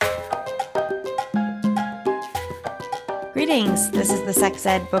Greetings. This is the Sex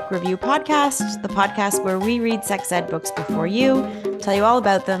Ed Book Review Podcast, the podcast where we read sex ed books before you, tell you all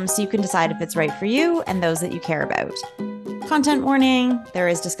about them so you can decide if it's right for you and those that you care about. Content warning, there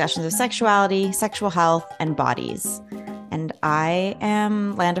is discussions of sexuality, sexual health, and bodies. And I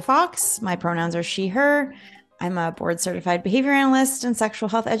am Landa Fox. My pronouns are she, her. I'm a board certified behavior analyst and sexual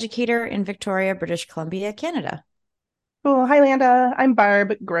health educator in Victoria, British Columbia, Canada. Cool. Hi, Landa. I'm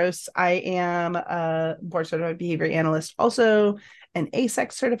Barb Gross. I am a board certified behavior analyst, also an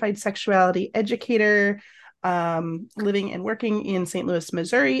ASEX certified sexuality educator, living and working in St. Louis,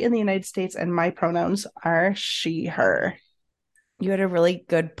 Missouri in the United States. And my pronouns are she, her. You had a really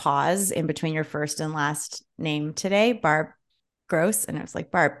good pause in between your first and last name today, Barb Gross. And it was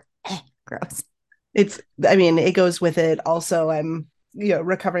like, Barb, gross. It goes with it. Also, I'm,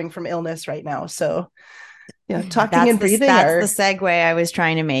 recovering from illness right now. So, talking and breathing that's the segue I was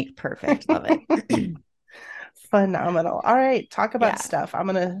trying to make. Perfect. Love it. Phenomenal. All right. Talk about stuff. I'm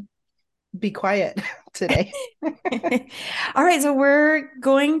going to be quiet today. All right. So we're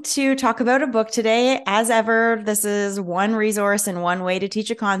going to talk about a book today. As ever, this is one resource and one way to teach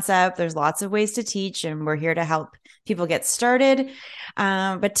a concept. There's lots of ways to teach, and we're here to help people get started.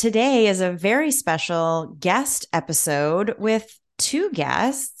 But today is a very special guest episode with two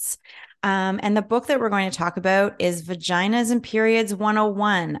guests. And the book that we're going to talk about is Vaginas and Periods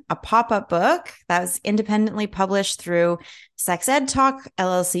 101, a pop-up book that was independently published through Sex Ed Talk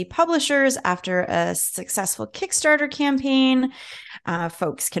LLC publishers after a successful Kickstarter campaign.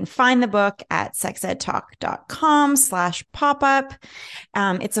 Folks can find the book at sexedtalk.com/pop-up.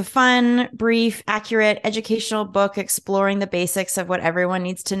 It's a fun, brief, accurate, educational book exploring the basics of what everyone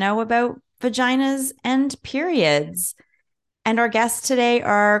needs to know about vaginas and periods. And our guests today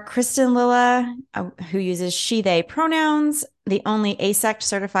are Kristen Lilla, who uses she, they pronouns, the only ASECT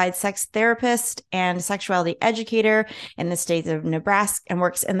certified sex therapist and sexuality educator in the states of Nebraska, and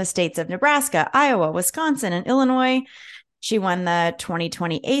works in the states of Nebraska, Iowa, Wisconsin, and Illinois. She won the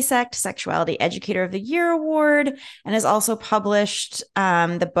 2020 ASECT Sexuality Educator of the Year Award and has also published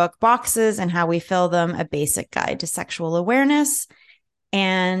the book Boxes and How We Fill Them, a Basic Guide to Sexual Awareness.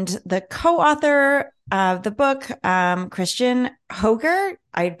 And the co-author of the book, Christian Hoger,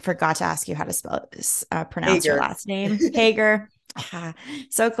 I forgot to ask you how to pronounce your last name. Hager.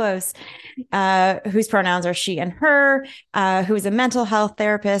 So close. Whose pronouns are she and her, who is a mental health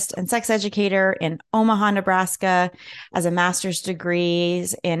therapist and sex educator in Omaha, Nebraska, has a master's degree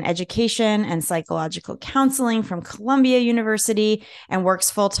in education and psychological counseling from Columbia University, and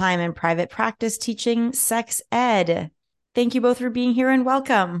works full-time in private practice teaching sex ed. Thank you both for being here and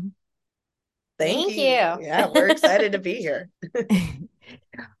welcome. Thank you. Yeah, we're excited to be here.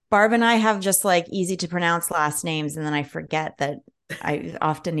 Barb and I have just like easy to pronounce last names, and then I forget that I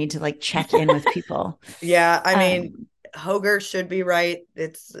often need to like check in with people. Yeah, I mean, Hoger should be right.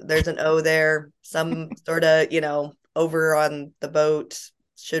 There's an O there. Some sort of, over on the boat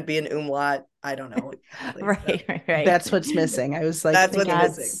should be an umlaut. I don't know. Right. That's what's missing. I was like, that's what's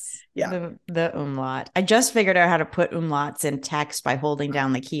missing. Yeah, the umlaut. I just figured out how to put umlauts in text by holding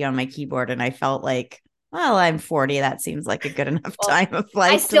down the key on my keyboard, and I felt like, well, I'm 40. That seems like a good enough time of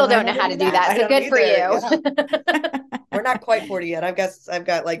life. I still don't know how to do that. So good for you. Yeah. We're not quite 40 yet. I've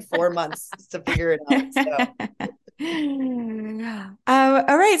got like 4 months to figure it out. So.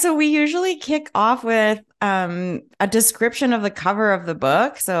 All right. So we usually kick off with a description of the cover of the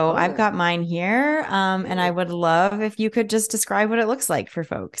book. So I've got mine here. And I would love if you could just describe what it looks like for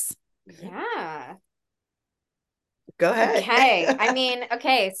folks. Yeah. Go ahead.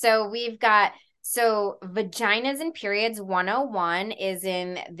 Okay. So Vaginas and Periods 101 is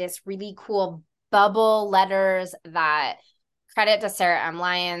in this really cool bubble letters that credit to Sarah M.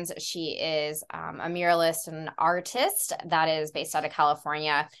 Lyons. She is a muralist and artist that is based out of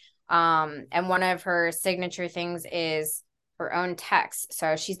California. And one of her signature things is her own text.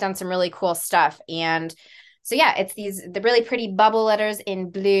 So she's done some really cool stuff. And so, yeah, it's the really pretty bubble letters in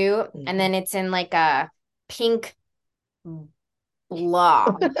blue. And then it's in like a pink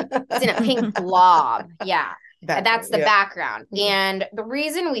blob. It's in a pink blob. Yeah. That's the background. And the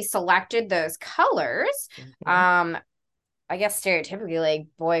reason we selected those colors, I guess stereotypically like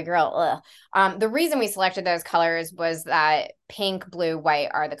boy, girl. The reason we selected those colors was that pink, blue, white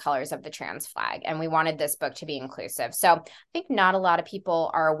are the colors of the trans flag. And we wanted this book to be inclusive. So I think not a lot of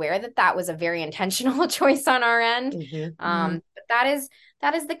people are aware that was a very intentional choice on our end. But that is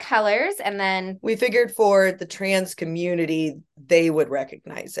the colors. And then we figured for the trans community, they would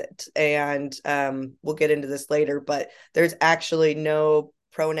recognize it. And we'll get into this later, but there's actually no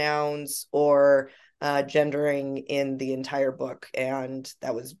pronouns or gendering in the entire book, and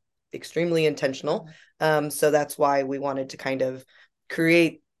that was extremely intentional. So that's why we wanted to kind of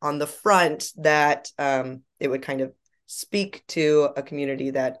create on the front that it would kind of speak to a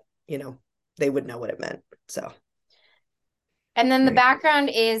community that, you know, they would know what it meant. So. And then the background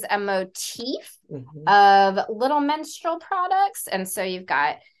is a motif of little menstrual products. And so you've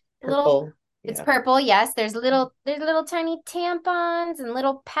got purple. It's purple. Yes. There's little tiny tampons and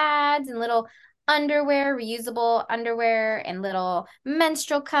little pads and little underwear, reusable underwear, and little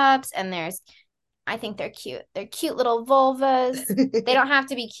menstrual cups. And I think they're cute. They're cute little vulvas. They don't have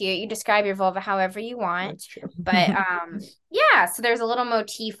to be cute. You describe your vulva however you want. That's true. But yeah, so there's a little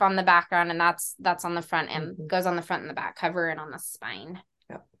motif on the background, and that's on the front and goes on the front and the back cover and on the spine.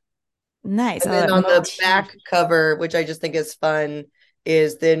 Yep. Nice. And then on the back cover, which I just think is fun,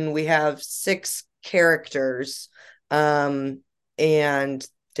 is then we have 6 characters and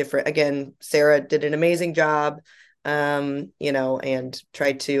different. Again, Sarah did an amazing job, you know, and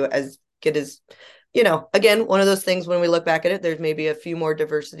tried to get as, you know, again, one of those things when we look back at it, there's maybe a few more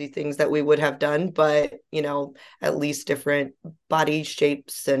diversity things that we would have done, but, you know, at least different body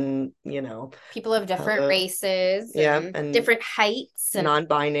shapes and, you know, people of different races, and different heights, and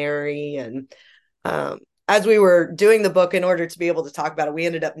non-binary. And as we were doing the book, in order to be able to talk about it, we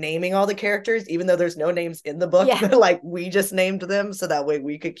ended up naming all the characters, even though there's no names in the book, but like we just named them so that way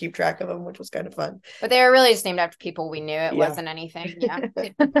we could keep track of them, which was kind of fun. But they were really just named after people we knew. It wasn't anything.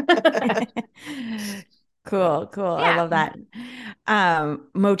 Yeah. Cool. Yeah. I love that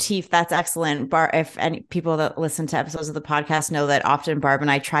motif. That's excellent. If any people that listen to episodes of the podcast know that often Barb and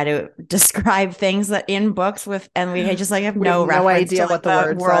I try to describe things that in books and we just like have no idea to, what like, the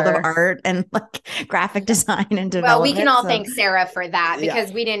words world are. Of art and like graphic design and development. Well, we can all thank Sarah for that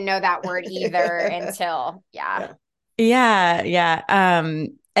because we didn't know that word either until Yeah.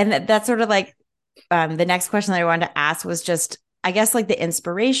 And that's sort of like the next question that I wanted to ask was just, I guess, like the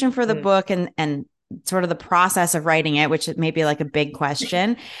inspiration for the book and sort of the process of writing it, which may be like a big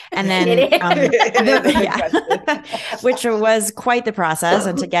question. And then, which was quite the process.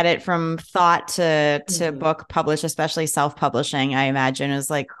 And to get it from thought to book published, especially self-publishing, I imagine is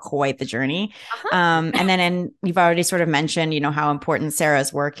like quite the journey. And then you've already sort of mentioned, you know, how important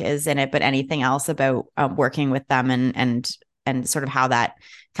Sarah's work is in it, but anything else about working with them and sort of how that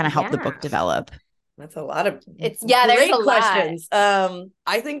kind of helped the book develop? That's a lot of there's great a questions.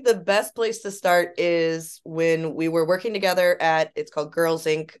 I think the best place to start is when we were working together it's called Girls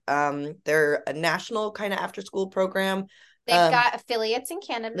Inc. They're a national kind of after school program. They've got affiliates in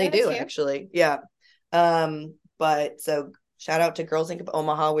Canada. They do too. Actually. Yeah. But so shout out to Girls Inc. of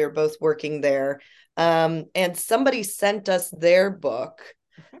Omaha. We were both working there. And somebody sent us their book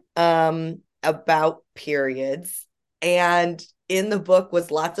about periods. And in the book was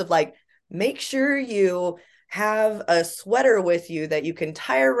lots of like, make sure you have a sweater with you that you can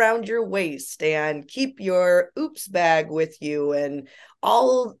tie around your waist and keep your oops bag with you. And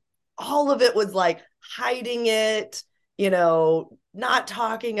all of it was like hiding it, you know, not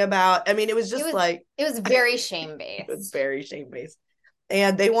talking about, I mean, it was just it was very shame-based. It was very shame-based.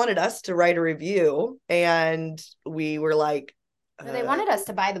 And they wanted us to write a review. And we were like, they wanted us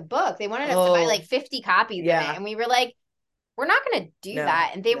to buy the book. They wanted us to buy like 50 copies of it. And we were like, we're not going to do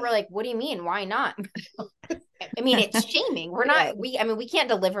that. And they were like, what do you mean? Why not? I mean, it's shaming. We're not, we can't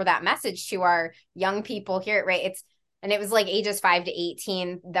deliver that message to our young people here, right? And it was like ages 5 to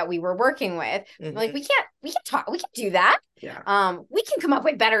 18 that we were working with. Like, we can do that. Yeah. We can come up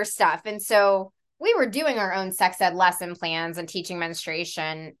with better stuff. And so we were doing our own sex ed lesson plans and teaching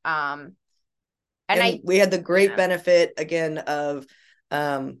menstruation. And we had the great benefit again of,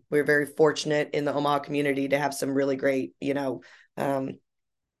 we're very fortunate in the Omaha community to have some really great, you know,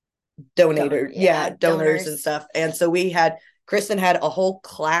 donors and stuff. And so Kristen had a whole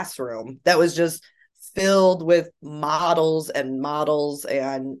classroom that was just filled with models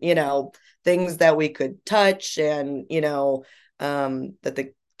and, you know, things that we could touch and, you know, that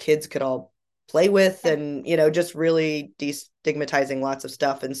the kids could all play with and, you know, just really destigmatizing lots of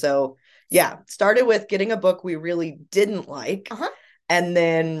stuff. And so, started with getting a book we really didn't like. And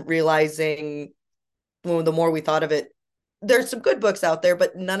then realizing, well, the more we thought of it, there's some good books out there,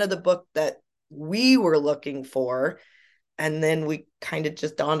 but none of the book that we were looking for. And then we kind of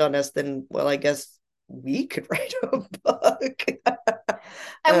just dawned on us, then, well, I guess we could write a book.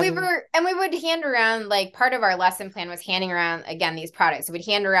 And we would hand around, like, part of our lesson plan was handing around, again, these products. So we'd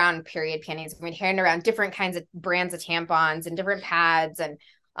hand around period panties. We'd hand around different kinds of brands of tampons and different pads.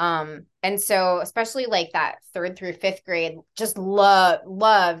 And so especially like that 3rd through 5th grade, just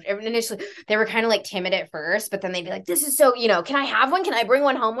loved. Initially, they were kind of like timid at first, but then they'd be like, this is so, you know, can I have one? Can I bring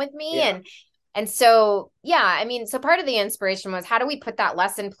one home with me? And And so, yeah, I mean, so part of the inspiration was how do we put that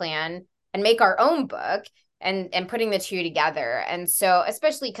lesson plan and make our own book and putting the two together. And so,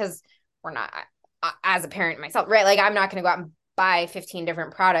 especially because we're not, as a parent myself, right? Like I'm not going to go out and buy 15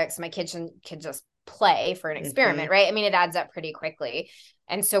 different products. My kids can just play for an experiment, right? I mean, it adds up pretty quickly.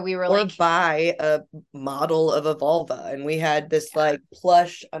 And so we were like, buy a model of a vulva, and we had this like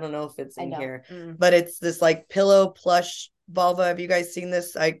plush. I don't know if it's in here, but it's this like pillow plush vulva. Have you guys seen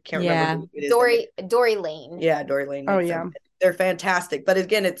this? I can't remember. Who it is. Dory Lane. Yeah, Dory Lane. Oh yeah, they're fantastic. But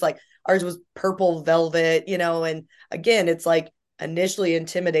again, it's like ours was purple velvet, and again, it's like initially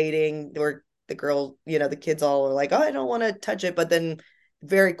intimidating. Or the girl, the kids all are like, "Oh, I don't want to touch it," but then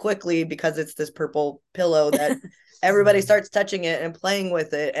very quickly, because it's this purple pillow, that everybody starts touching it and playing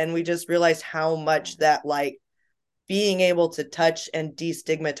with it, and we just realized how much that like being able to touch and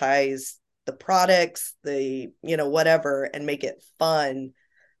destigmatize the products, the whatever, and make it fun,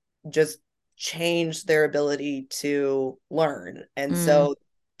 just change their ability to learn. And so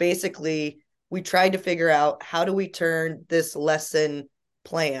basically we tried to figure out, how do we turn this lesson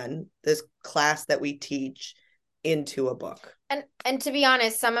plan, this class that we teach, into a book? And to be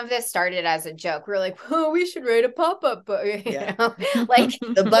honest, some of this started as a joke. We were like, "Oh, we should write a pop-up book." Like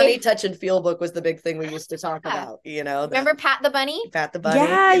the bunny touch and feel book was the big thing we used to talk about. Remember Pat the Bunny? Pat the Bunny.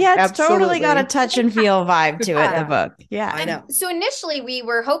 Yeah, it's totally got a touch and feel vibe to it. The book, yeah, I know. So initially, we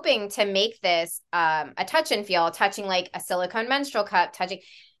were hoping to make this a touch and feel, touching like a silicone menstrual cup, touching,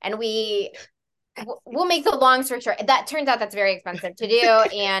 and we'll make the long story short. That turns out that's very expensive to do,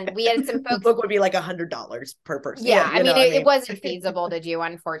 and we had some folks. The book would be like $100 per person. Yeah, I mean, it wasn't feasible to do,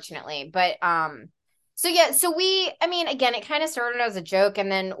 unfortunately. But so we, I mean, again, it kind of started as a joke, and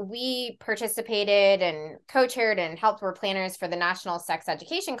then we participated and co-chaired and helped. Were planners for the National Sex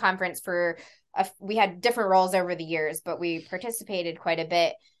Education Conference we had different roles over the years, but we participated quite a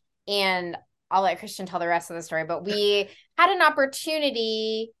bit. And I'll let Christian tell the rest of the story. But we had an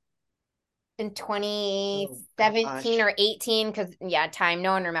opportunity in 2017 or 18, because time,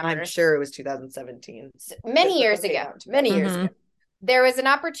 no one remembers. I'm sure it was 2017. Many years ago. There was an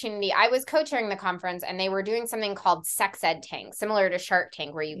opportunity. I was co-chairing the conference, and they were doing something called Sex Ed Tank, similar to Shark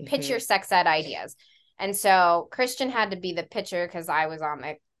Tank, where you pitch your sex ed ideas. And so Christian had to be the pitcher because I was on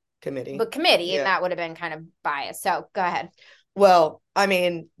the committee, and that would have been kind of biased. So go ahead. Well, I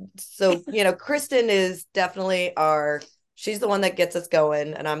mean, so Kristen is definitely she's the one that gets us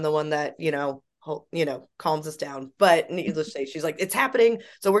going, and I'm the one that calms us down. But needless to say, she's like, "It's happening,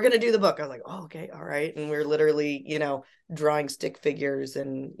 so we're gonna do the book." I was like, "Oh, okay, all right." And we're literally drawing stick figures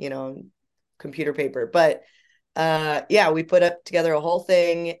and computer paper. But we put up together a whole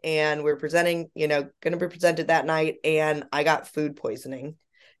thing, and we're presenting, gonna be presented that night, and I got food poisoning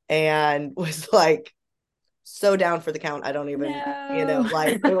and was like so down for the count. I don't even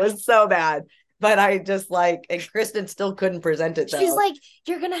it was so bad. But I just and Kristen still couldn't present it though. She's like,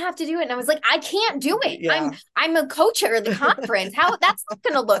 "You're gonna have to do it," and I was like, "I can't do it. Yeah. I'm a co-chair of the conference. How that's not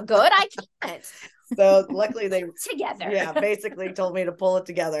gonna look good. I can't." So luckily they together. Basically told me to pull it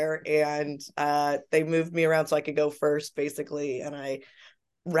together, and they moved me around so I could go first, basically, and I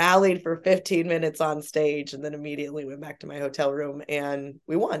rallied for 15 minutes on stage, and then immediately went back to my hotel room, and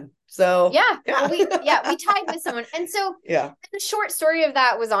we won. So we tied with someone. And so the short story of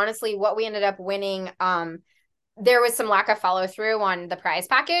that was honestly what we ended up winning. There was some lack of follow through on the prize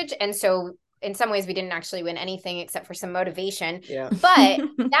package, and so in some ways we didn't actually win anything except for some motivation. But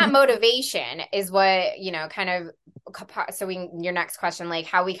that motivation is what kind of, so your next question, like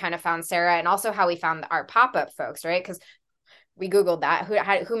how we kind of found Sarah, and also how we found our pop-up folks, right? Because we Googled that.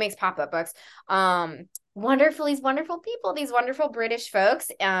 Who makes pop-up books? Wonderful people, these wonderful British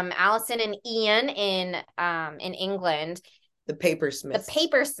folks. Allison and Ian in England. The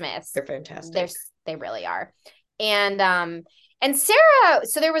Papersmiths. They're fantastic. They really are. And Sarah,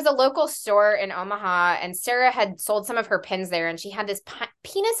 so there was a local store in Omaha, and Sarah had sold some of her pins there, and she had this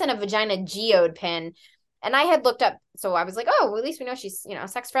penis and a vagina geode pin. And I had looked up, so I was like, oh, well, at least we know she's,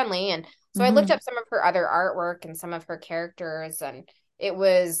 sex friendly. And so I looked up some of her other artwork and some of her characters, and we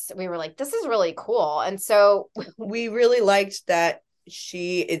were like, this is really cool. And so we really liked that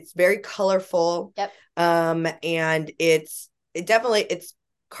it's very colorful. Yep. And it's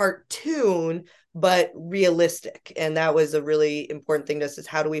cartoon, but realistic. And that was a really important thing to us, is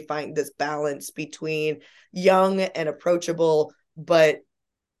how do we find this balance between young and approachable, but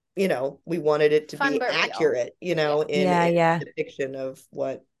we wanted it to be accurate, in the depiction of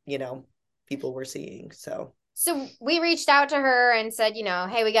what, people were seeing. So we reached out to her and said,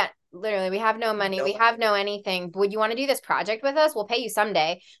 hey, we have no money. Nope. We have no anything. Would you want to do this project with us? We'll pay you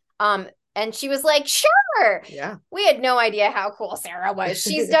someday. And she was like, sure. Yeah. We had no idea how cool Sarah was.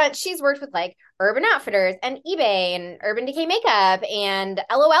 She's worked with like Urban Outfitters and eBay and Urban Decay Makeup and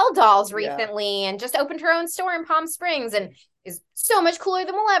LOL Dolls recently, and just opened her own store in Palm Springs and is so much cooler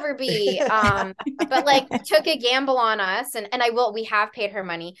than we'll ever be. But like took a gamble on us, and we have paid her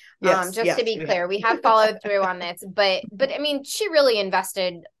money. Yes, to be clear, we have followed through on this, but I mean, she really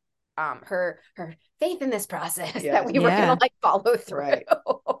invested her faith in this process that we were gonna like follow through. Right.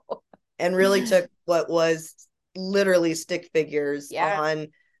 And really took what was literally stick figures on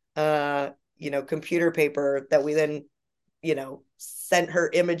computer paper that we then sent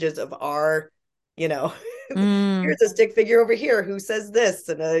her images of our here's a stick figure over here who says this,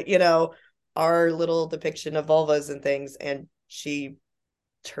 and our little depiction of vulvas and things, and she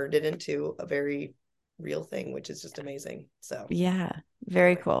turned it into a very real thing, which is just amazing. So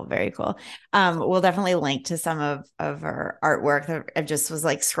very cool. We'll definitely link to some of her artwork. I just was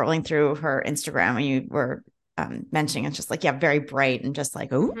like scrolling through her Instagram when you were mentioning it's just like very bright and just like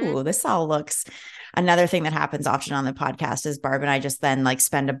this all looks. Another thing that happens often on the podcast is Barb and I just then like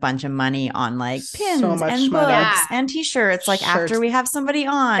spend a bunch of money on like pins and books and t-shirts like after we have somebody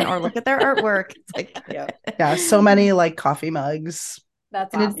on or look at their artwork. It's like so many like coffee mugs.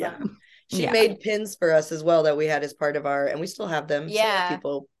 That's awesome. She made pins for us as well that we had as part of our, and we still have them. Yeah. So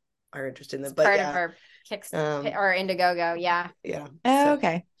people are interested in them. It's part of our Kickstarter or Indiegogo. Yeah. Yeah. Oh,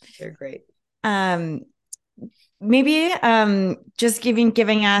 okay. They're great. Maybe just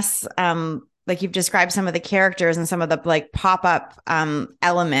giving us like you've described some of the characters and some of the like pop-up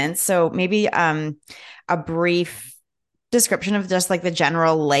elements. So maybe a brief description of just like the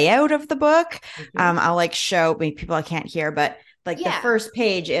general layout of the book. I'll like show people can't hear, but like the first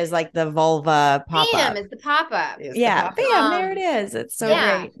page is like the vulva pop-up. Bam is the pop-up. Bam, there it is. It's so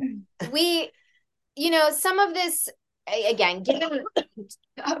great. We, some of this, again, given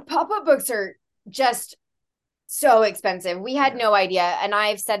pop-up books are just so expensive. We had no idea. And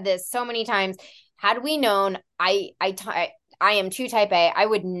I've said this so many times. Had we known, I am too type A, I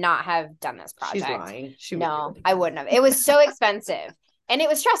would not have done this project. She's lying. No, I wouldn't have. It was so expensive. And it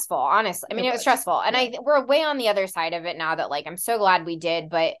was stressful, honestly. I mean, it was stressful. And we're way on the other side of it now that like, I'm so glad we did.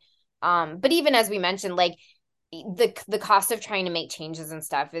 But even as we mentioned, like the cost of trying to make changes and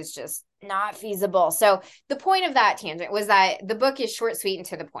stuff is just not feasible. So the point of that tangent was that the book is short, sweet, and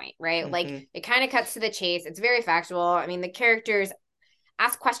to the point, right? Like it kind of cuts to the chase. It's very factual. I mean, the characters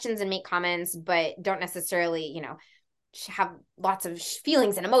ask questions and make comments, but don't necessarily, have lots of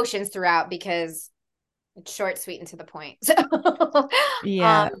feelings and emotions throughout because it's short, sweet, and to the point. So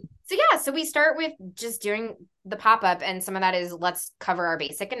so we start with just doing the pop-up, and some of that is let's cover our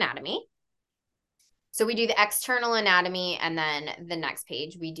basic anatomy. So we do the external anatomy, and then the next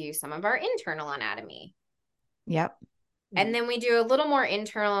page we do some of our internal anatomy. Yep. And then we do a little more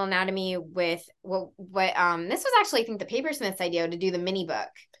internal anatomy with what this was actually, I think, the Papersmith's idea to do the mini book.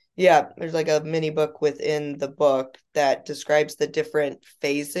 Yeah, there's like a mini book within the book that describes the different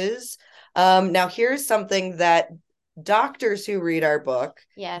phases. Now here's something that doctors who read our book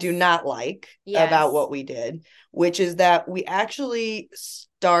do not like about what we did, which is that we actually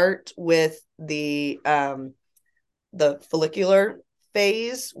start with the follicular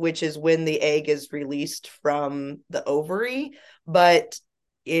phase, which is when the egg is released from the ovary. But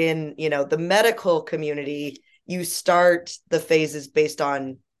in, the medical community, you start the phases based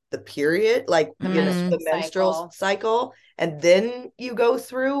on the period, like the menstrual cycle, and then you go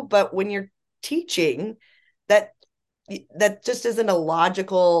through. But when you're teaching, that just isn't a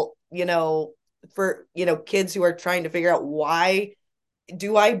logical, for kids who are trying to figure out, why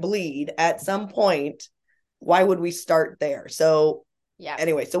do I bleed at some point? Why would we start there? So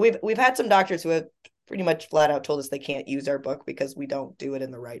anyway, so we've had some doctors who have pretty much flat out told us they can't use our book because we don't do it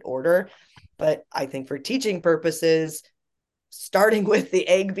in the right order. But I think for teaching purposes, starting with the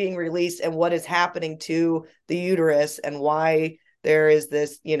egg being released and what is happening to the uterus and why there is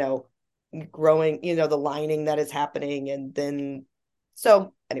this, growing, the lining that is happening. And then,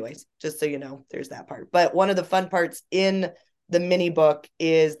 so anyways, just so you know, there's that part. But one of the fun parts in the mini book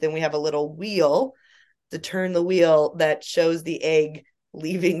is then we have a little wheel to turn the wheel that shows the egg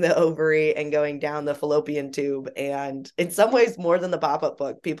leaving the ovary and going down the fallopian tube. And in some ways, more than the pop-up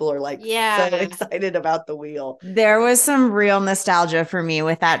book, people are like so excited about the wheel. There was some real nostalgia for me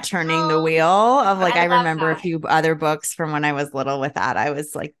with that turning the wheel of like, I remember a few other books from when I was little with that. I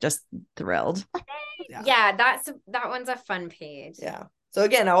was like, just thrilled. That one's a fun page. Yeah. So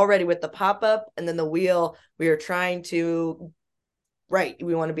again, already with the pop-up and then the wheel, we are trying to,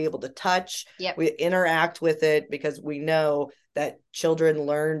 we want to be able to touch, we interact with it because we know that children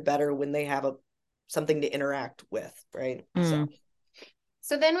learn better when they have something to interact with, right? So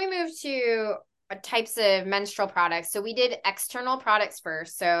So then we moved to types of menstrual products. So we did external products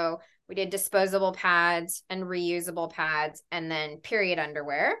first. So we did disposable pads and reusable pads, and then period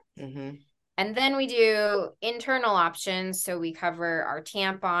underwear. Mm-hmm. And then we do internal options. So we cover our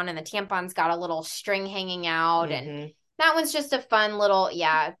tampon, and the tampon's got a little string hanging out. Mm-hmm. And that one's just a fun little,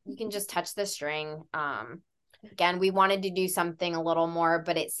 you can just touch the string. Again, we wanted to do something a little more,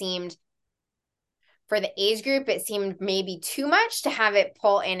 but it seemed, for the age group, it seemed maybe too much to have it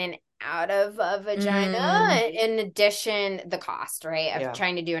pull in and out of a vagina. In addition, the cost, right, of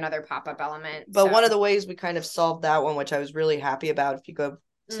trying to do another pop-up element. But one of the ways we kind of solved that one, which I was really happy about, if you go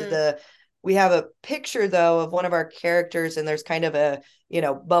to we have a picture though of one of our characters, and there's kind of a,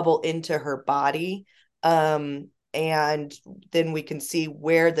 bubble into her body. And then we can see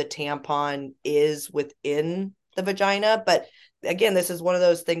where the tampon is within the vagina. But again, this is one of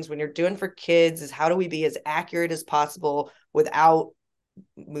those things when you're doing for kids, is how do we be as accurate as possible without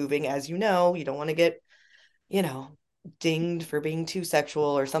moving, as you don't want to get, dinged for being too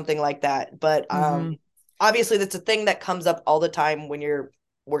sexual or something like that. But obviously that's a thing that comes up all the time when you're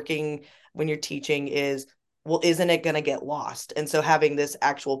working, when you're teaching, is, well, isn't it going to get lost? And so having this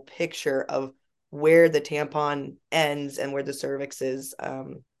actual picture of where the tampon ends and where the cervix is,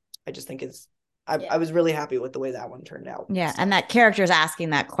 I just think I was really happy with the way that one turned out. Yeah. So. And that character is asking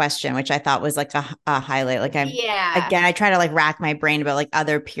that question, which I thought was like a highlight. Like again, I try to like rack my brain about like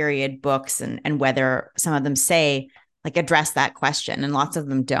other period books and whether some of them say like address that question, and lots of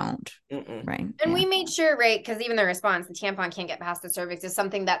them don't. Right. And we made sure, right, because even the response, the tampon can't get past the cervix, is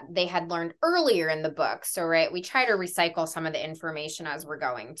something that they had learned earlier in the book. So, right, we try to recycle some of the information as we're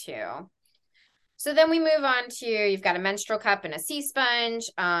going to. So then we move on to, you've got a menstrual cup and a sea sponge.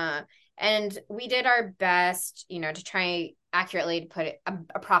 And we did our best, to try accurately to put it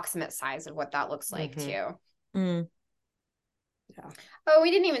approximate size of what that looks like too. Yeah. Oh,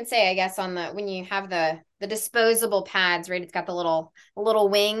 we didn't even say, I guess, on when you have the disposable pads, right? It's got the little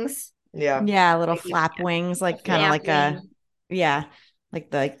wings. Yeah. Yeah. Little flap wings, like kind of like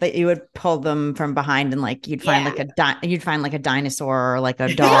like you would pull them from behind, and like you'd find like a dinosaur or like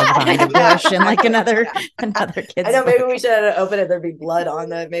a dog behind a bush, and like another kid's I know, maybe we should open it. There'd be blood on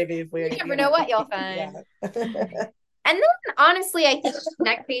that. Maybe if we you never know what you'll find. And then honestly, I think the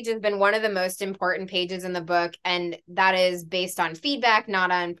next page has been one of the most important pages in the book. And that is based on feedback,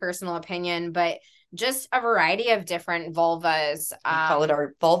 not on personal opinion, but just a variety of different vulvas. We call it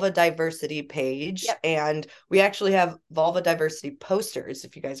our vulva diversity page. Yep. And we actually have vulva diversity posters,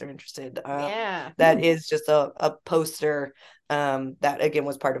 if you guys are interested. That is just a poster that, again,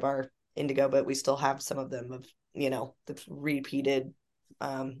 was part of our Indigo, but we still have some of them of, the repeated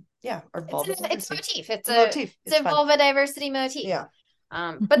our vulva. It's a motif. It's a vulva diversity motif. Yeah.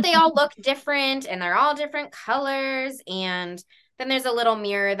 But they all look different, and they're all different colors. And then there's a little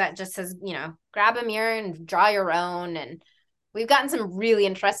mirror that just says, grab a mirror and draw your own. And we've gotten some really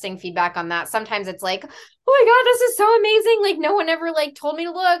interesting feedback on that. Sometimes it's like, oh my God, this is so amazing. Like no one ever like told me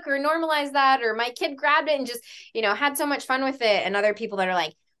to look or normalize that, or my kid grabbed it and just, had so much fun with it. And other people that are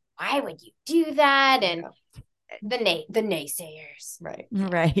like, why would you do that? And the naysayers. Right.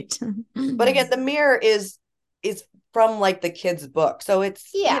 But again, the mirror is from like the kids' book. So it's,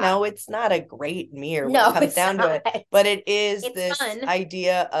 it's not a great mirror when it comes down to it, but it's this fun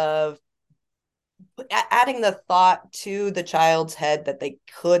idea of adding the thought to the child's head that they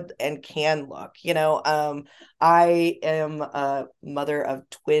could and can look. I am a mother of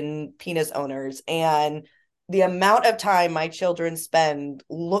twin penis owners, and the amount of time my children spend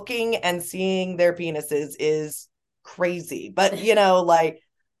looking and seeing their penises is crazy. But, I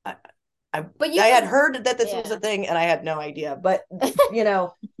had heard that this was a thing, and I had no idea. But,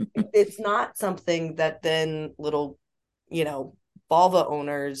 it's not something that then little, vulva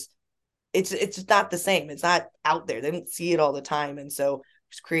owners, it's not the same. It's not out there. They don't see it all the time. And so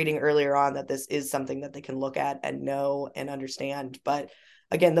just creating earlier on that this is something that they can look at and know and understand. But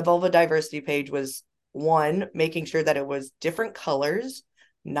again, the vulva diversity page was one, making sure that it was different colors,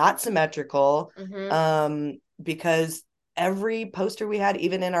 not symmetrical, because every poster we had,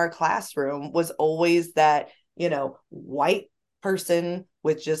 even in our classroom, was always that, white person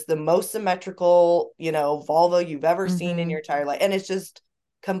with just the most symmetrical, vulva you've ever seen in your entire life. And it's just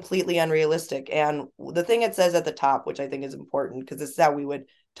completely unrealistic. And the thing it says at the top, which I think is important, because this is how we would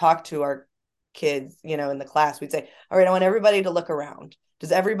talk to our kids, in the class, we'd say, all right, I want everybody to look around.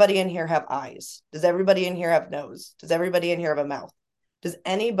 Does everybody in here have eyes? Does everybody in here have nose? Does everybody in here have a mouth? Does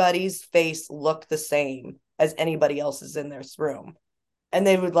anybody's face look the same as anybody else's in this room? And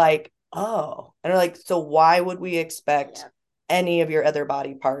they would like, oh, and they're like, so why would we expect any of your other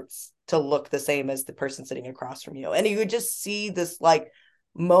body parts to look the same as the person sitting across from you? And you would just see this like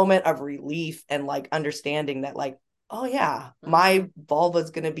moment of relief and like understanding that like, oh yeah, my vulva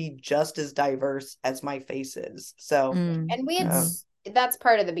is going to be just as diverse as my face is. So, and we had, that's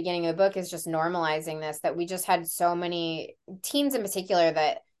part of the beginning of the book, is just normalizing this, that we just had so many teens in particular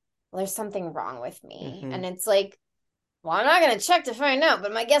that, well, there's something wrong with me. And it's like, well, I'm not going to check to find out,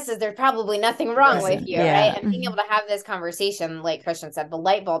 but my guess is there's probably nothing wrong with you, right? And being able to have this conversation, like Christian said, the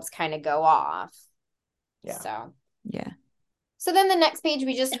light bulbs kind of go off. Yeah. So, yeah. So then the next page,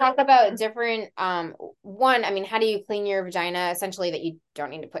 we just talk about different, one, I mean, how do you clean your vagina? Essentially that you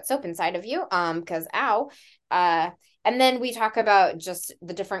don't need to put soap inside of you, because ow. And then we talk about just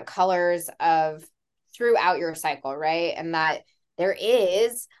the different colors of throughout your cycle, right? And that there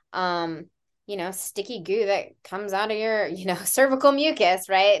is, you know, sticky goo that comes out of your, you know, cervical mucus,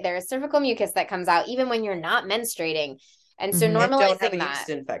 right? There's cervical mucus that comes out even when you're not menstruating. And so normalizing that yeast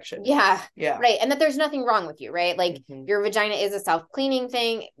infection. Yeah. Yeah. Right. And that there's nothing wrong with you, right? Like your vagina is a self-cleaning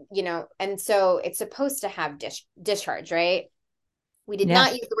thing, you know, and so it's supposed to have discharge, right? We did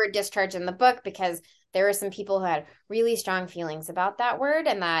not use the word discharge in the book because there are some people who had really strong feelings about that word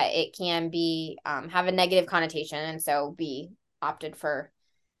and that it can be have a negative connotation. And so we opted for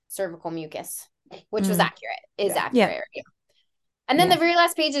cervical mucus, which was accurate, accurate. Yeah. And then the very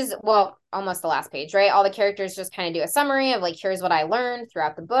last page is, well, almost the last page, right? All the characters just kind of do a summary of like, here's what I learned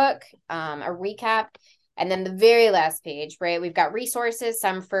throughout the book, a recap. And then the very last page, right? We've got resources,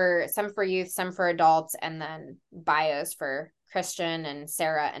 some for youth, some for adults, and then bios for Christian and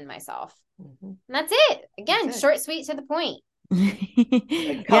Sarah and myself. And that's it. Again, short, sweet, to the point.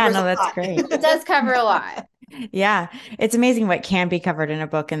 Yeah, no, that's great. It does cover a lot. Yeah, it's amazing what can be covered in a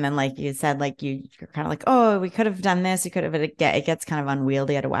book, and then like you said, like you're kind of like, oh, we could have done this, we could have. It gets kind of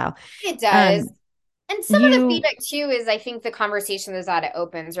unwieldy at a while. It does. And some of the feedback too is, I think, the conversation is that it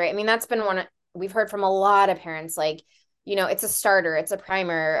opens, right? I mean, that's been one we've heard from a lot of parents, like, you know, it's a starter, it's a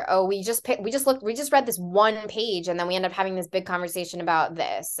primer. Oh, we just read this one page, and then we end up having this big conversation about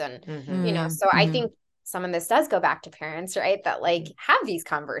this, and you know, so I think some of this does go back to parents, right? That like have these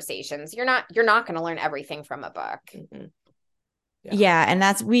conversations. You're not going to learn everything from a book. Yeah. And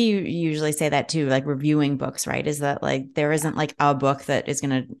that's, we usually say that too, like reviewing books, right? Is that like, there isn't like a book that is going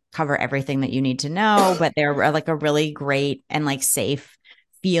to cover everything that you need to know, but they're like a really great and like safe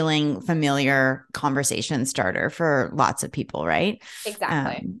feeling familiar conversation starter for lots of people, right?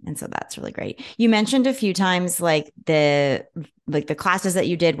 Exactly. And so that's really great. You mentioned a few times like the classes that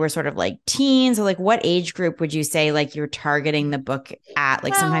you did were sort of like teens, or like what age group would you say like you're targeting the book at?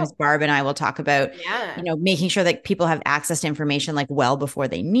 Like sometimes Barb and I will talk about, you know, making sure that people have access to information like well before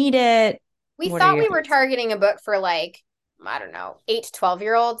they need it. We thought we were targeting a book for like, I don't know, 8 to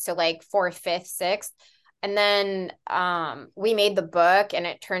 12-year-olds. So like 4th, 5th, 6th. And then we made the book, and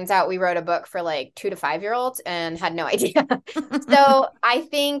it turns out we wrote a book for like 2 to 5-year-olds and had no idea. So I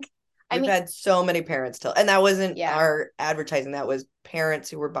think we've had so many parents tell, and that wasn't our advertising. That was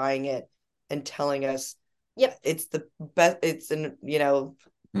parents who were buying it and telling us, it's the best. It's a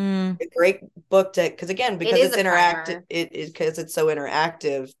great book to, because it's interactive. It is because it's so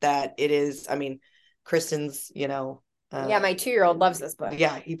interactive that it is. I mean, Kristen's, you know. My 2-year-old loves this book.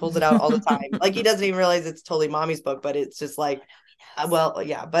 Yeah, he pulls it out all the time. Like he doesn't even realize it's totally mommy's book, but it's just like, but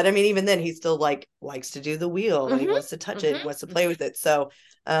I mean, even then he still like likes to do the wheel and he wants to touch it, wants to play with it. So,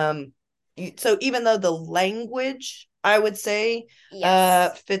 so even though the language, I would say,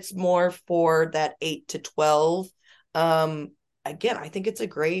 fits more for that 8 to 12, again, I think it's a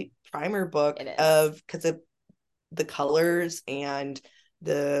great primer book because of the colors and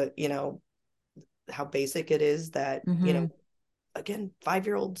the, you know, how basic it is that, you know, again,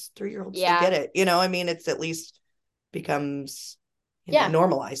 5-year-olds, 3-year-olds they get it, you know. I mean, it's at least becomes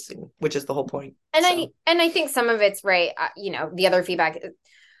normalizing, which is the whole point. And I think some of it's right. You know, the other feedback,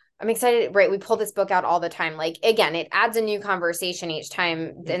 I'm excited, right? We pull this book out all the time. Like, again, it adds a new conversation each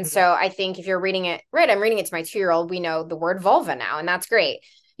time. And so I think if you're reading it, right, I'm reading it to my 2-year-old, we know the word vulva now, and that's great.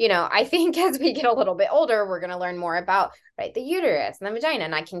 You know, I think as we get a little bit older, we're going to learn more about, right, the uterus and the vagina,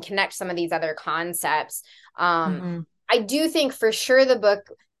 and I can connect some of these other concepts. I do think for sure the book,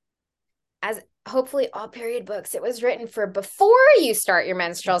 as hopefully all period books, it was written for before you start your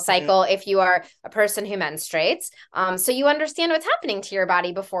menstrual cycle, if you are a person who menstruates, so you understand what's happening to your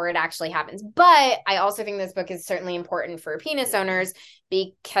body before it actually happens. But I also think this book is certainly important for penis owners,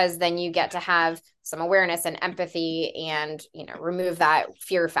 because then you get to have some awareness and empathy and, you know, remove that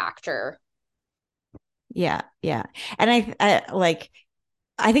fear factor. Yeah. And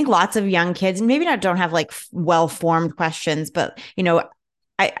I think lots of young kids maybe don't have like well-formed questions, but, you know,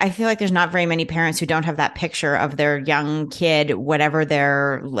 I feel like there's not very many parents who don't have that picture of their young kid, whatever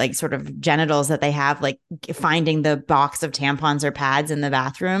their like sort of genitals that they have, like finding the box of tampons or pads in the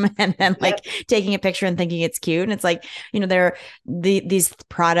bathroom and then like taking a picture and thinking it's cute. And it's like, there these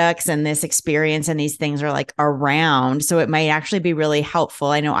products and this experience and these things are like around. So it might actually be really helpful.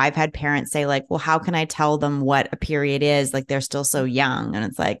 I know I've had parents say like, well, how can I tell them what a period is? Like they're still so young. And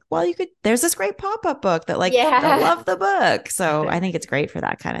it's like, well, there's this great pop-up book that like, I love the book. So I think it's great for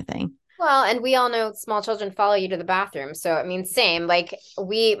that kind of thing. Well, and we all know small children follow you to the bathroom. So I mean, same, like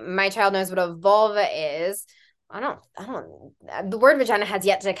my child knows what a vulva is. The word vagina has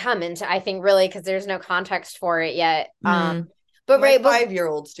yet to come into, I think, really, because there's no context for it yet. But my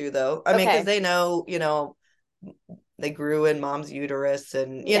 5-year-olds do though. I mean, because they know, they grew in mom's uterus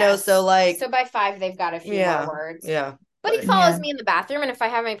and, so like. So by 5, they've got a few more words. Yeah. But he follows me in the bathroom. And if I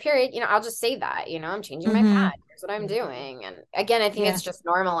have my period, I'll just say that, I'm changing my pad. Here's what I'm doing. And again, I think it's just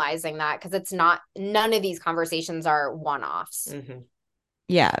normalizing that because none of these conversations are one-offs. Mm-hmm.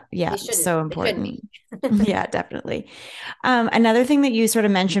 Yeah. So important. Yeah, definitely. Another thing that you sort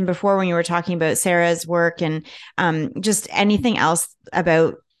of mentioned before when you were talking about Sarah's work and just anything else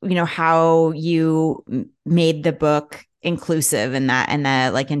about, how you made the book inclusive and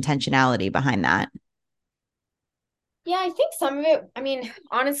the like intentionality behind that. Yeah, I think some of it, I mean,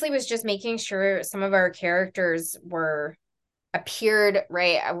 honestly, was just making sure some of our characters appeared,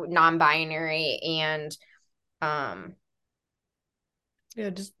 right, non-binary and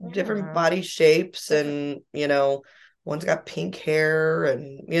just different body shapes and, one's got pink hair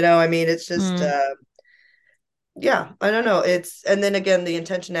and, I mean, it's just, I don't know. And then again, the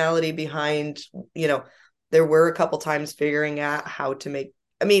intentionality behind, there were a couple times figuring out how to make,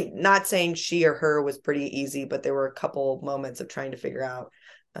 I mean, not saying she or her was pretty easy, but there were a couple moments of trying to figure out,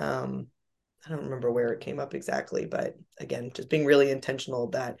 I don't remember where it came up exactly, but again, just being really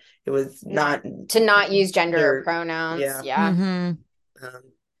intentional that it was not to use gender pronouns. Yeah. Mm-hmm.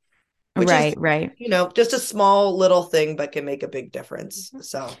 Right. Just a small little thing, but can make a big difference.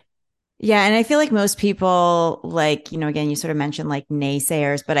 So. Yeah. And I feel like most people like, again, you sort of mentioned like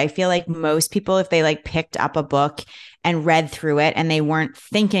naysayers, but I feel like most people, if they like picked up a book and read through it and they weren't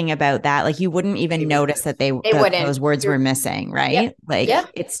thinking about that, like you wouldn't even notice that those words were missing. Right.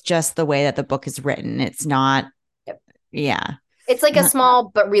 It's just the way that the book is written. It's not. Yeah. It's like a small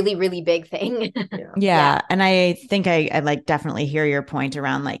but really, really big thing. Yeah. And I think I like definitely hear your point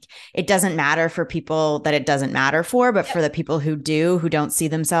around like it doesn't matter for people that it doesn't matter for, but for the people who don't see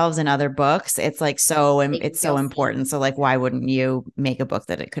themselves in other books, it's like it's so important. So like why wouldn't you make a book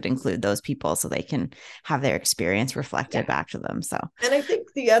that it could include those people so they can have their experience reflected back to them? So and I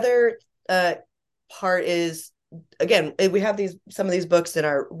think the other part is, again, we have some of these books in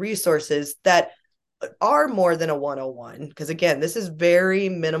our resources that are more than a 101, because again, this is very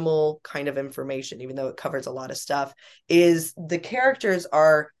minimal kind of information, even though it covers a lot of stuff, is the characters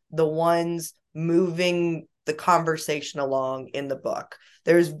are the ones moving the conversation along in the book.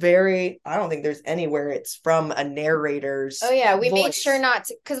 I don't think there's anywhere it's from a narrator's we voice. Made sure not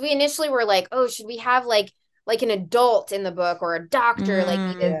to, because we initially were like, oh, should we have like an adult in the book or a doctor,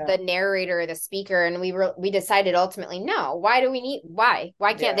 like the narrator, the speaker, and we decided ultimately, no, why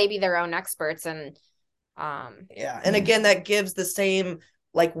can't they be their own experts? And and again, that gives the same,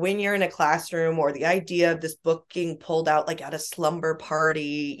 like when you're in a classroom, or the idea of this book being pulled out like at a slumber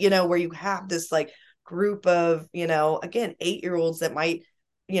party, where you have this like group of, again, 8-year-olds that might,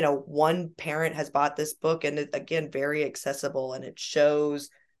 one parent has bought this book and it's, again, very accessible, and it shows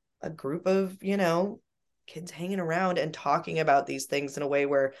a group of, kids hanging around and talking about these things in a way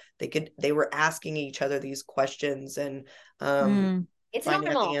where they were asking each other these questions and it's finding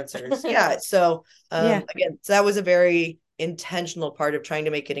out normal. the answers. So again, so that was a very intentional part of trying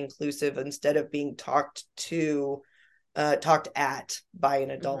to make it inclusive instead of being talked at by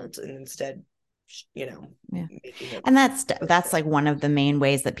an adult, and instead and that's like one of the main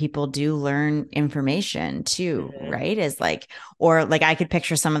ways that people do learn information too, right? Is like, or like I could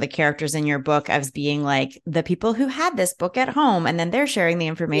picture some of the characters in your book as being like the people who had this book at home, and then they're sharing the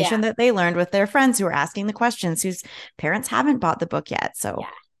information that they learned with their friends who are asking the questions whose parents haven't bought the book yet. So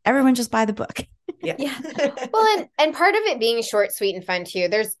everyone just buy the book. Well, and part of it being short, sweet, and fun too.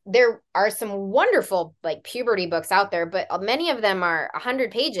 There are some wonderful like puberty books out there, but many of them are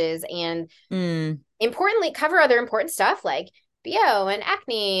 100 pages and importantly cover other important stuff like BO and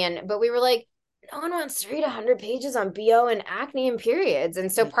acne. But we were like, no one wants to read 100 pages on BO and acne and periods.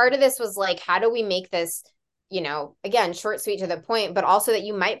 And so part of this was like, how do we make this, again, short, sweet, to the point, but also that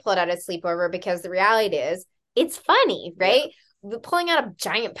you might pull it out of sleepover, because the reality is it's funny, right? pulling out a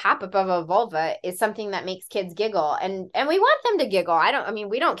giant pop-up of a vulva is something that makes kids giggle, and we want them to giggle.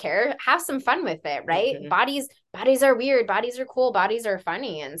 We don't care. Have some fun with it, right? Mm-hmm. Bodies are weird, bodies are cool, bodies are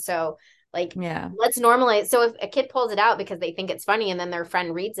funny. And so like, let's normalize. So if a kid pulls it out because they think it's funny and then their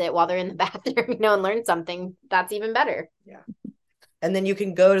friend reads it while they're in the bathroom, and learn something, that's even better. Yeah. And then you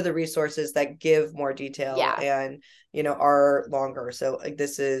can go to the resources that give more detail and, are longer. So like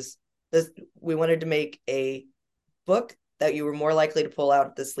we wanted to make a book that you were more likely to pull out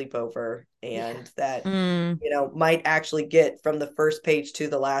at the sleepover, and that, might actually get from the first page to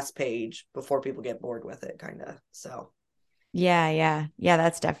the last page before people get bored with it, kind of. So. Yeah.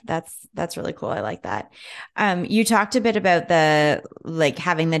 That's really cool. I like that. You talked a bit about the, like,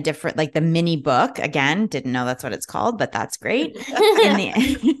 having the different, like the mini book. Again, didn't know that's what it's called, but that's great in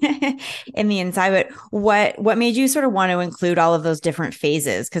the inside. But what made you sort of want to include all of those different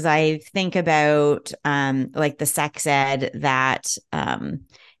phases? Because I think about like the sex ed that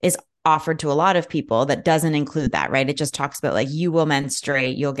is offered to a lot of people that doesn't include that, right? It just talks about like, you will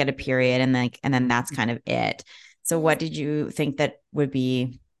menstruate, you'll get a period, and then that's kind of it. So what did you think that would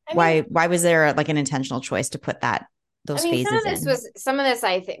be, why was there like an intentional choice to put those phases some of this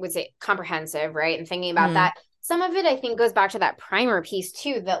I think was comprehensive, right? And thinking about that, some of it I think goes back to that primer piece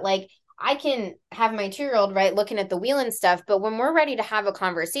too, that like I can have my 2-year-old, right, looking at the wheel and stuff, but when we're ready to have a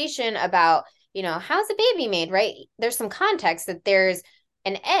conversation about, how's a baby made, right? There's some context that there's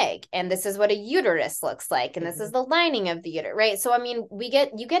an egg, and this is what a uterus looks like, and this is the lining of the uterus, right? So I mean,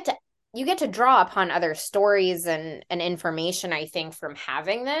 you get to draw upon other stories and information, I think, from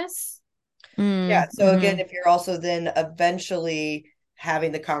having this. Yeah. So again, if you're also then eventually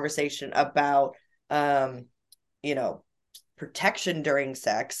having the conversation about, protection during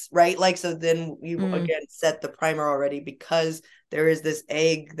sex, right? Like, so then you again set the primer already, because there is this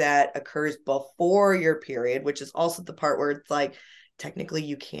egg that occurs before your period, which is also the part where it's like, technically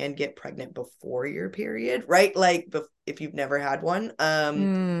you can get pregnant before your period, right? Like if you've never had one.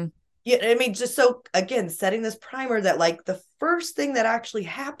 Yeah, I mean, just so again, setting this primer that like the first thing that actually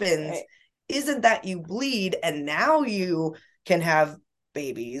happens isn't that you bleed and now you can have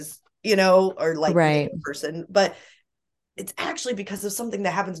babies, or like a person, but it's actually because of something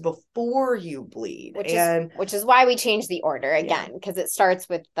that happens before you bleed, which is why we changed the order again, because it starts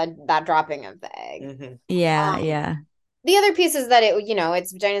with that dropping of the egg. Mm-hmm. Yeah. The other piece is that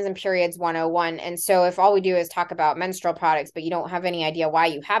it's vaginas and periods 101. And so if all we do is talk about menstrual products, but you don't have any idea why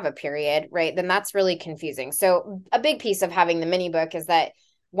you have a period, right, then that's really confusing. So a big piece of having the mini book is that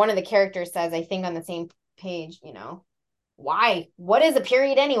one of the characters says, I think on the same page, why? What is a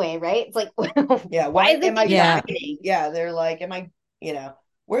period anyway, right? It's like, why is it happening? Yeah, they're like, am I,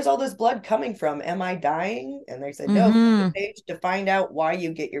 where's all this blood coming from? Am I dying? And they said, no, the page to find out why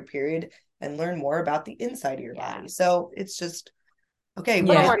you get your period and learn more about the inside of your body. So it's just, okay,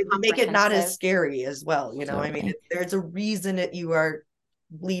 make it not as scary as well. Totally. I mean, there's a reason that you are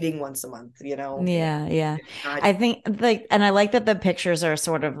bleeding once a month, Yeah. I think and I like that the pictures are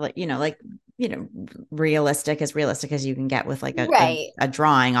sort of like, realistic as you can get with like a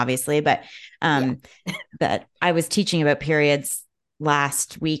drawing, obviously. But that I was teaching about periods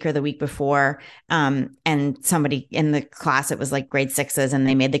last week or the week before, and somebody in the class, it was like grade 6s, and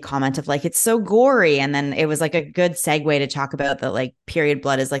they made the comment of like, it's so gory, and then it was like a good segue to talk about that like period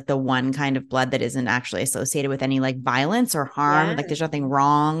blood is like the one kind of blood that isn't actually associated with any like violence or harm. Like there's nothing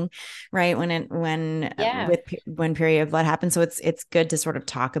wrong, right, when period blood happens. So it's good to sort of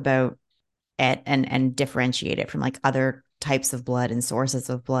talk about it and differentiate it from like other types of blood and sources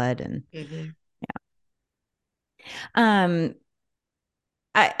of blood. And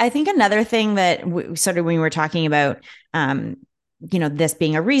I think another thing that sort of when we were talking about, this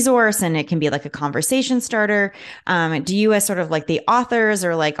being a resource and it can be like a conversation starter. Do you, as sort of like the authors,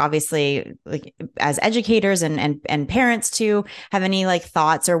 or like obviously like as educators and parents too, have any like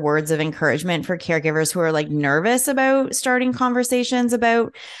thoughts or words of encouragement for caregivers who are like nervous about starting conversations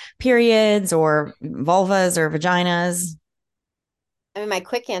about periods or vulvas or vaginas? I mean, my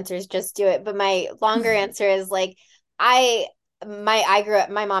quick answer is just do it, but my longer answer is like, my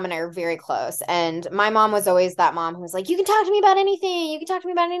mom and I are very close, and my mom was always that mom who was like, you can talk to me about anything. You can talk to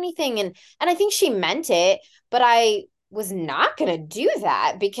me about anything. And I think she meant it, but I was not going to do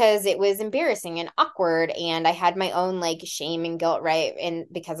that because it was embarrassing and awkward. And I had my own like shame and guilt, right? And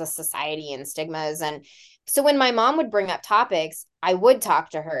because of society and stigmas. And so when my mom would bring up topics, I would talk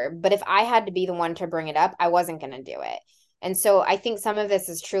to her, but if I had to be the one to bring it up, I wasn't going to do it. And so I think some of this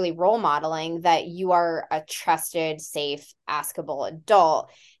is truly role modeling that you are a trusted, safe, askable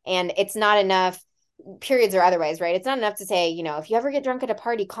adult. And it's not enough, periods or otherwise, right? It's not enough to say, if you ever get drunk at a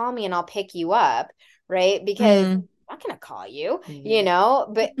party, call me and I'll pick you up, right? Because not going to call you, you know,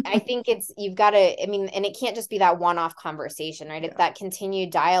 but I think you've got to, I mean, and it can't just be that one-off conversation, right? It's that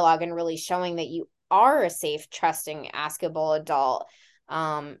continued dialogue and really showing that you are a safe, trusting, askable adult.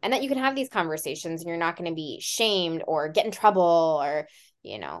 And that you can have these conversations and you're not going to be shamed or get in trouble or,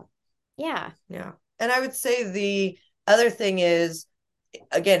 you know, yeah. And I would say the other thing is,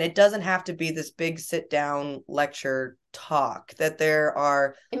 again, it doesn't have to be this big sit down lecture talk that there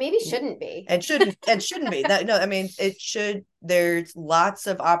are. It maybe shouldn't be. And shouldn't be. No, I mean, it should. There's lots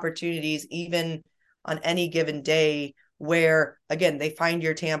of opportunities, even on any given day, where, again, they find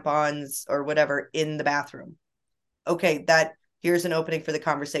your tampons or whatever in the bathroom. Okay, here's an opening for the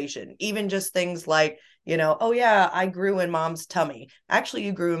conversation. Even just things like, you know, oh yeah, I grew in mom's tummy. Actually,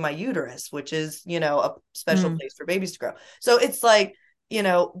 you grew in my uterus, which is, you know, a special place for babies to grow. So it's like, you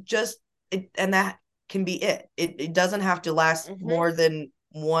know, just it, and that can be it. It doesn't have to last more than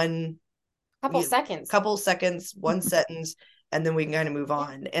couple seconds, one sentence, and then we can kind of move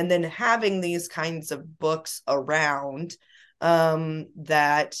on. And then having these kinds of books around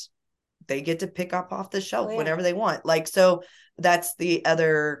that they get to pick up off the shelf whenever they want. Like, so that's the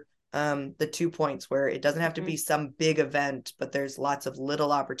other the 2 points where it doesn't have to be some big event, but there's lots of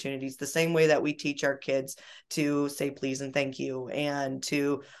little opportunities, the same way that we teach our kids to say please and thank you and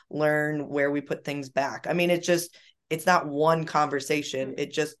to learn where we put things back. I mean, it's not one conversation.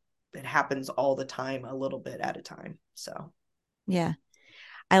 It happens all the time, a little bit at a time. So yeah,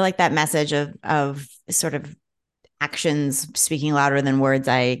 I like that message of sort of actions speaking louder than words,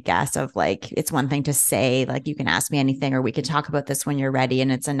 I guess, of like, it's one thing to say, like, you can ask me anything, or we could talk about this when you're ready.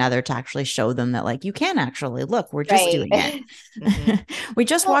 And it's another to actually show them that, like, you can actually look, we're just doing it. We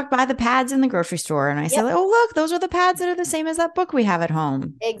just walked by the pads in the grocery store and I said, oh, look, those are the pads that are the same as that book we have at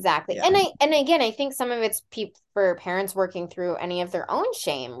home. Exactly. Yeah. And again, I think some of it's for parents working through any of their own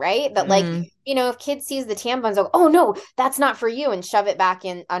shame, right? That like, you know, if kids sees the tampons, like, oh no, that's not for you, and shove it back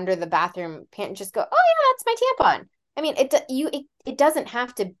in under the bathroom pant, just go, oh yeah, that's my tampon. I mean, it doesn't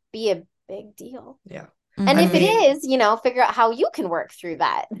have to be a big deal. Yeah. And if it is, you know, figure out how you can work through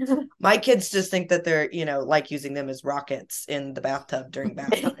that. My kids just think that they're, you know, like using them as rockets in the bathtub during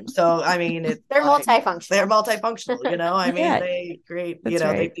bath time. So, I mean, they're like, multifunctional. They're multifunctional, you know, I mean, they great, you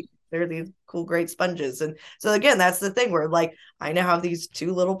know, right. They're these cool, great sponges. And so again, that's the thing where, like, I now have these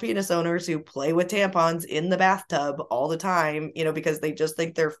 2 little penis owners who play with tampons in the bathtub all the time, you know, because they just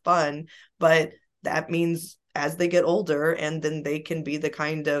think they're fun. But that means as they get older, and then they can be the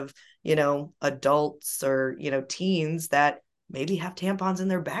kind of, you know, adults or, you know, teens that maybe have tampons in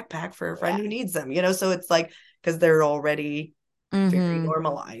their backpack for a friend who needs them, you know. So it's like, because they're already very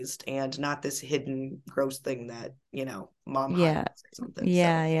normalized and not this hidden gross thing that, you know, mom hides or something.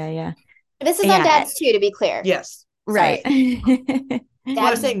 Yeah. This is on dads too, to be clear. Yes. Right. Well,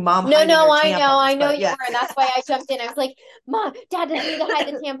 I was saying mom. No, I know you were. That's why I jumped in. I was like, Mom, Dad doesn't need to hide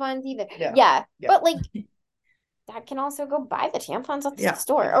the tampons either. Yeah. But like, Dad can also go buy the tampons at the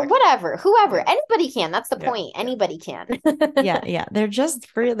store or whatever, whoever, anybody can. That's the point. Anybody can. Yeah. They're just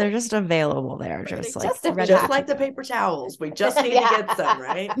free. They're just available there. Just like the paper towels. We just need to get some,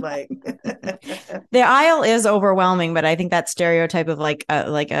 right? Like the aisle is overwhelming, but I think that stereotype of like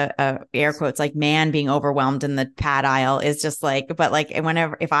a air quotes, like man being overwhelmed in the pad aisle is just like, but like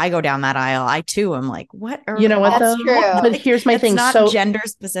if I go down that aisle, I too am like, what? You know what though? True. But here's my thing. Not so gender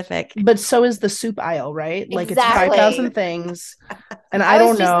specific, but so is the soup aisle, right? Like exactly. It's 5,000 things, and I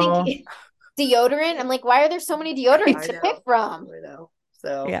don't know. Deodorant. I'm like, why are there so many deodorants to pick from? I know.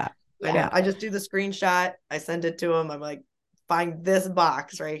 So yeah. I know. I just do the screenshot. I send it to him. I'm like, find this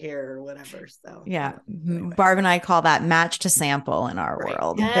box right here or whatever. So yeah. Anyway. Barb and I call that match to sample in our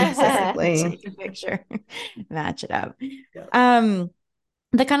world. Exactly. Take a picture, match it up. Yeah.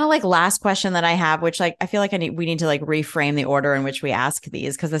 The kind of like last question that I have, which like I feel like we need to like reframe the order in which we ask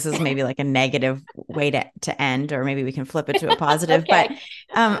these, because this is maybe like a negative way to end, or maybe we can flip it to a positive. Okay.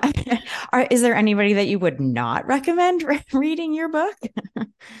 But is there anybody that you would not recommend reading your book?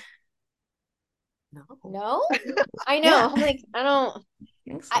 No, I know. Yeah. I'm like, I don't.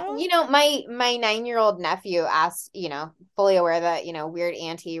 So? You know, my 9-year-old nephew asked, you know, fully aware that, you know, weird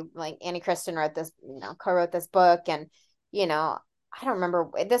Auntie Kristen wrote this, you know, co-wrote this book, and you know. I don't remember.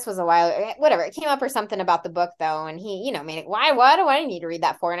 This was a while. Whatever. It came up or something about the book though, and he, you know, made it. Why? What do I need to read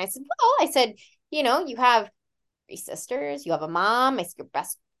that for? And I said, well, you know, you have 3 sisters. You have a mom. I said, your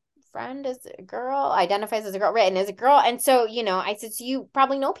best friend is a girl. Identifies as a girl, written as a girl. And so, you know, I said, so you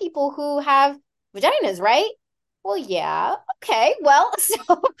probably know people who have vaginas, right? Well, yeah. Okay. Well,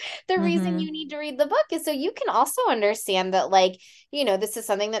 so the reason Mhm. you need to read the book is so you can also understand that, like, this is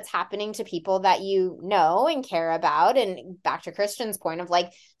something that's happening to people that you know and care about. And back to Christian's point of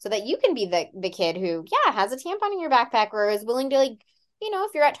like, so that you can be the kid who, yeah, has a tampon in your backpack or is willing to, like,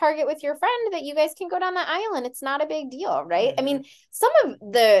 if you're at Target with your friend, that you guys can go down that aisle and it's not a big deal, right? I mean, some of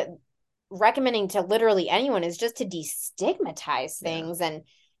the recommending to literally anyone is just to destigmatize things. And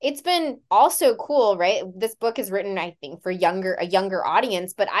it's been also cool, right? This book is written, I think, for a younger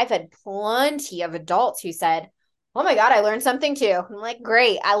audience, but I've had plenty of adults who said, "Oh my God, I learned something too." I'm like,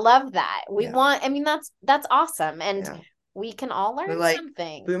 great, I love that. I mean, that's awesome. And we can all learn like,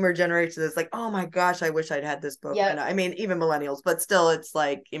 something. Boomer generation is like, oh my gosh, I wish I'd had this book. And I mean, even millennials, but still, it's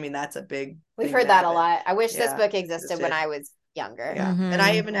like, I mean, that's a big. We've heard that a lot. I wish this book existed when I was younger. Yeah. Mhm. And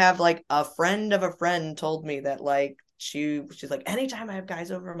I even have like a friend of a friend told me that like she's like, anytime I have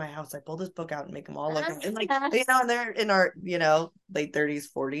guys over at my house, I pull this book out and make them all look and like, and they're in our, late 30s,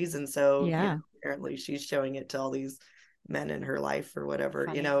 40s. And so apparently she's showing it to all these men in her life or whatever,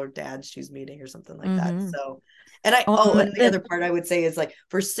 dads she's meeting or something like that. So, and and the other part I would say is like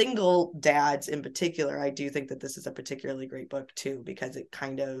for single dads in particular, I do think that this is a particularly great book too, because it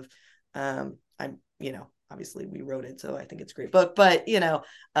kind of, obviously we wrote it, so I think it's a great book, but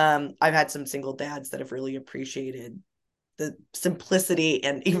I've had some single dads that have really appreciated the simplicity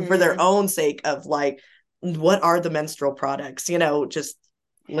and even for their own sake of like, what are the menstrual products, just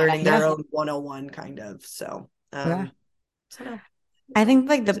learning their own 101 kind of. So, I think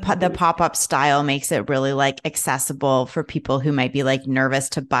like the pop-up style makes it really like accessible for people who might be like nervous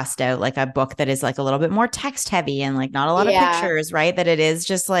to bust out like a book that is like a little bit more text heavy and like not a lot of pictures, right? That it is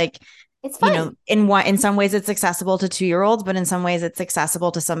just like, it's fun. In some ways it's accessible to 2-year-olds, but in some ways it's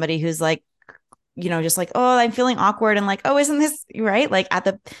accessible to somebody who's like, just like, oh, I'm feeling awkward and like, oh, isn't this right? Like at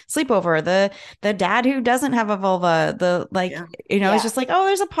the sleepover, the dad who doesn't have a vulva, it's just like, oh,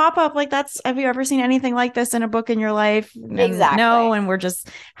 there's a pop-up. Like have you ever seen anything like this in a book in your life? And exactly. No. And we're just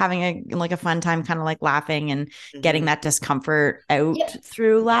having a fun time kind of like laughing and getting that discomfort out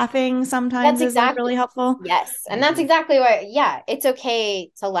through laughing sometimes is like really helpful. Yes. And that's exactly what, it's okay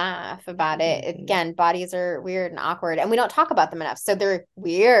to laugh about it. Again, bodies are weird and awkward and we don't talk about them enough. So they're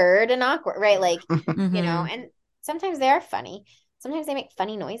weird and awkward, right? Like, and sometimes they are funny. Sometimes they make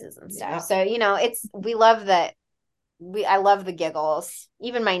funny noises and stuff. So, we love that. I love the giggles.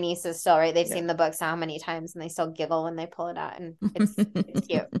 Even my nieces still, right? They've seen the books how many times and they still giggle when they pull it out. And it's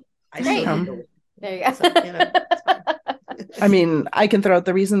cute. Great. There you go. I mean, I can throw out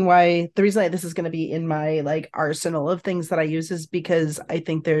the reason why this is going to be in my like arsenal of things that I use is because I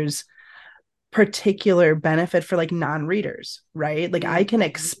think there's particular benefit for like non-readers, right? Like I can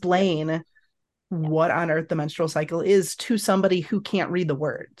explain what on earth the menstrual cycle is to somebody who can't read the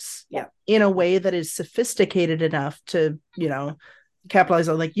words in a way that is sophisticated enough to, capitalize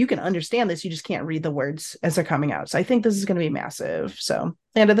on like, you can understand this, you just can't read the words as they're coming out. So I think this is going to be massive. So,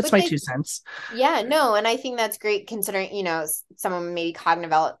 and that's my 2 cents. Yeah, no. And I think that's great considering, someone maybe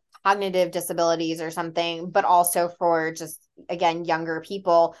cognitive disabilities or something, but also for just, again, younger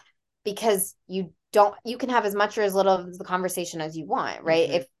people, because you can have as much or as little of the conversation as you want,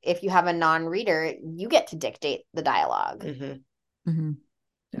 right? If you have a non-reader, you get to dictate the dialogue.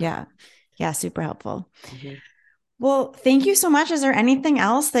 Yeah, super helpful. Well, thank you so much. Is there anything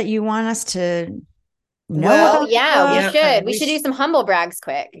else that you want us to know? We should do some humble brags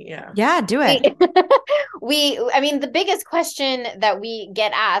quick. Yeah, do it. I mean, the biggest question that we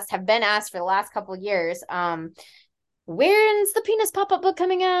have been asked for the last couple of years, when's the penis pop-up book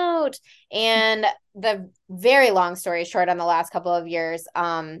coming out? And the very long story short, on the last couple of years,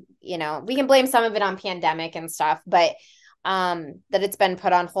 we can blame some of it on pandemic and stuff, but that it's been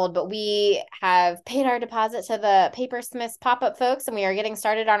put on hold. But we have paid our deposit to the Papersmiths pop-up folks, and we are getting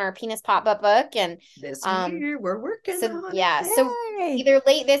started on our penis pop-up book. And this year we're working on it. So either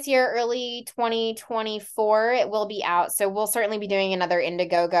late this year, early 2024, it will be out. So we'll certainly be doing another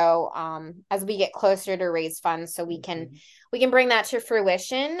Indiegogo as we get closer to raise funds, so we can bring that to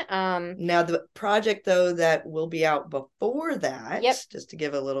fruition. Now the project though that will be out before that, just to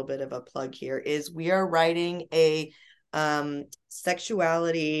give a little bit of a plug here, is we are writing a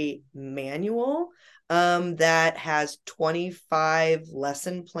sexuality manual that has 25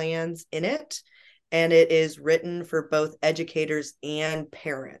 lesson plans in it, and it is written for both educators and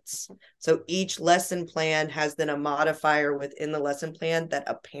parents. So each lesson plan has then a modifier within the lesson plan that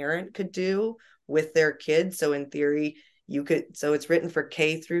a parent could do with their kids. So in theory, so it's written for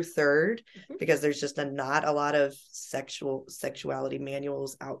K through 3rd because there's just not a lot of sexuality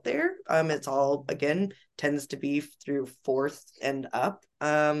manuals out there. It's all, again, tends to be through 4th and up.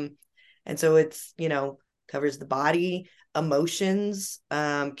 And so it's, covers the body, emotions,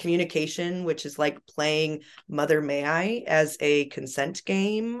 communication, which is like playing Mother May I as a consent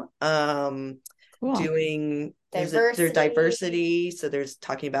game, doing diversity. So there's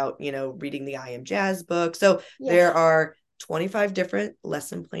talking about, reading the I Am Jazz book. So there are 25 different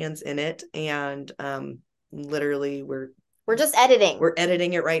lesson plans in it. And literally we're just editing. We're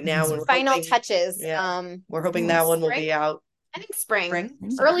editing it right now. Final touches. Yeah, we're hoping that one will be out. I think spring.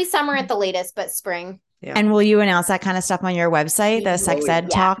 Early summer at the latest, but spring. Yeah. And will you announce that kind of stuff on your website, the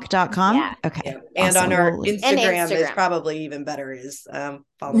sexedtalk.com? Yeah. Okay. Yeah. And on our Instagram is probably even better, is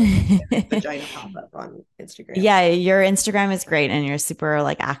following Vagina Pop-Up on Instagram. Yeah, your Instagram is great and you're super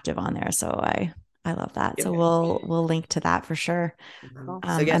like active on there. So I love that. Okay. So we'll link to that for sure. So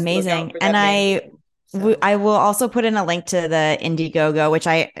amazing. And I will also put in a link to the Indiegogo, which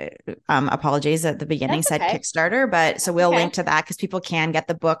I apologies at the beginning said Kickstarter, but so we'll link to that because people can get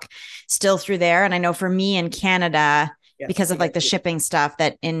the book still through there. And I know for me in Canada, because of like the shipping stuff,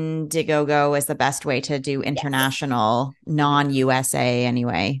 that Indiegogo is the best way to do international, non-USA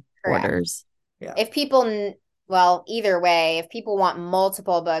anyway, orders. Yeah. If people either way, if people want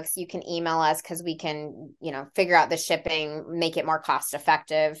multiple books, you can email us because we can, figure out the shipping, make it more cost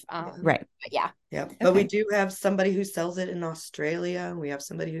effective. Right. But yeah. Yeah. But we do have somebody who sells it in Australia. We have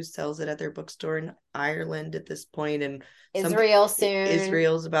somebody who sells it at their bookstore in Ireland at this point. And Israel soon.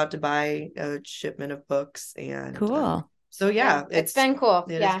 Israel's about to buy a shipment of books. And cool. So yeah, it's been cool.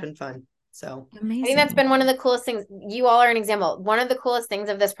 It's been fun. So amazing. I think that's been one of the coolest things. You all are an example. One of the coolest things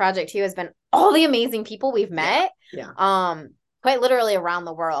of this project too has been all the amazing people we've met. Yeah. Quite literally around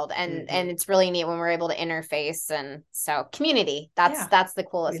the world. And it's really neat when we're able to interface. And so community, that's the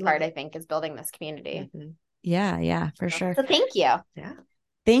coolest part, I think, is building this community. Mm-hmm. Yeah, for sure. So thank you. Yeah.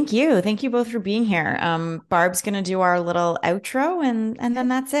 Thank you both for being here. Barb's going to do our little outro and then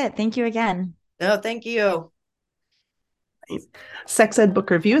that's it. Thank you again. No, thank you. Sex Ed Book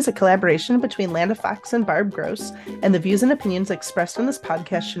Review is a collaboration between Landa Fox and Barb Gross, and the views and opinions expressed on this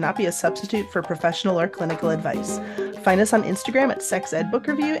podcast should not be a substitute for professional or clinical advice. Find us on Instagram at Sex Ed Book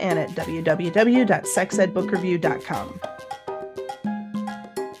Review and at www.sexedbookreview.com.